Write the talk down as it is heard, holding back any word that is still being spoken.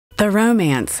The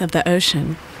romance of the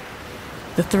ocean,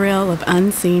 the thrill of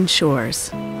unseen shores.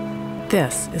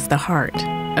 This is the heart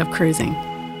of cruising.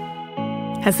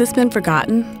 Has this been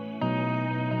forgotten?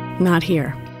 Not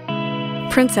here.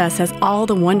 Princess has all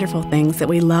the wonderful things that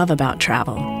we love about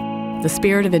travel. The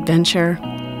spirit of adventure,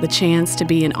 the chance to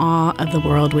be in awe of the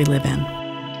world we live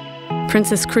in.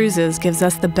 Princess Cruises gives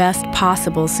us the best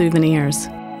possible souvenirs,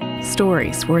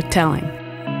 stories worth telling.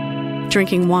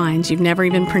 Drinking wines you've never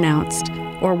even pronounced,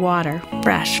 or water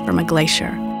fresh from a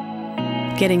glacier.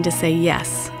 Getting to say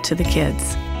yes to the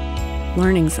kids.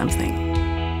 Learning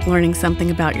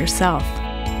something about yourself.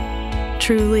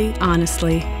 Truly,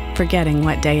 honestly, forgetting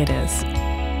what day it is.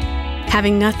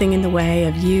 Having nothing in the way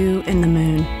of you and the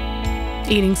moon.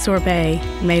 Eating sorbet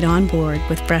made on board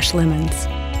with fresh lemons.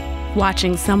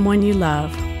 Watching someone you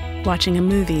love. Watching a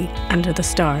movie under the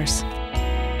stars.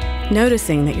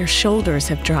 Noticing that your shoulders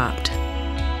have dropped.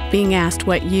 Being asked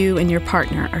what you and your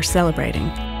partner are celebrating.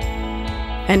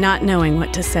 And not knowing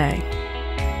what to say.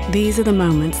 These are the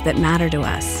moments that matter to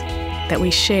us, that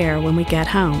we share when we get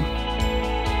home.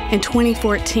 In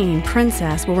 2014,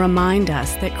 Princess will remind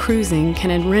us that cruising can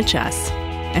enrich us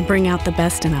and bring out the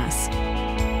best in us.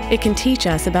 It can teach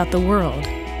us about the world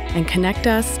and connect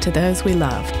us to those we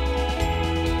love.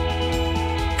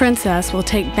 Princess will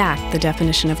take back the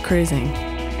definition of cruising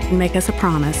and make us a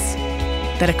promise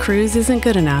that a cruise isn't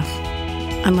good enough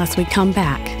unless we come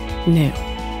back new.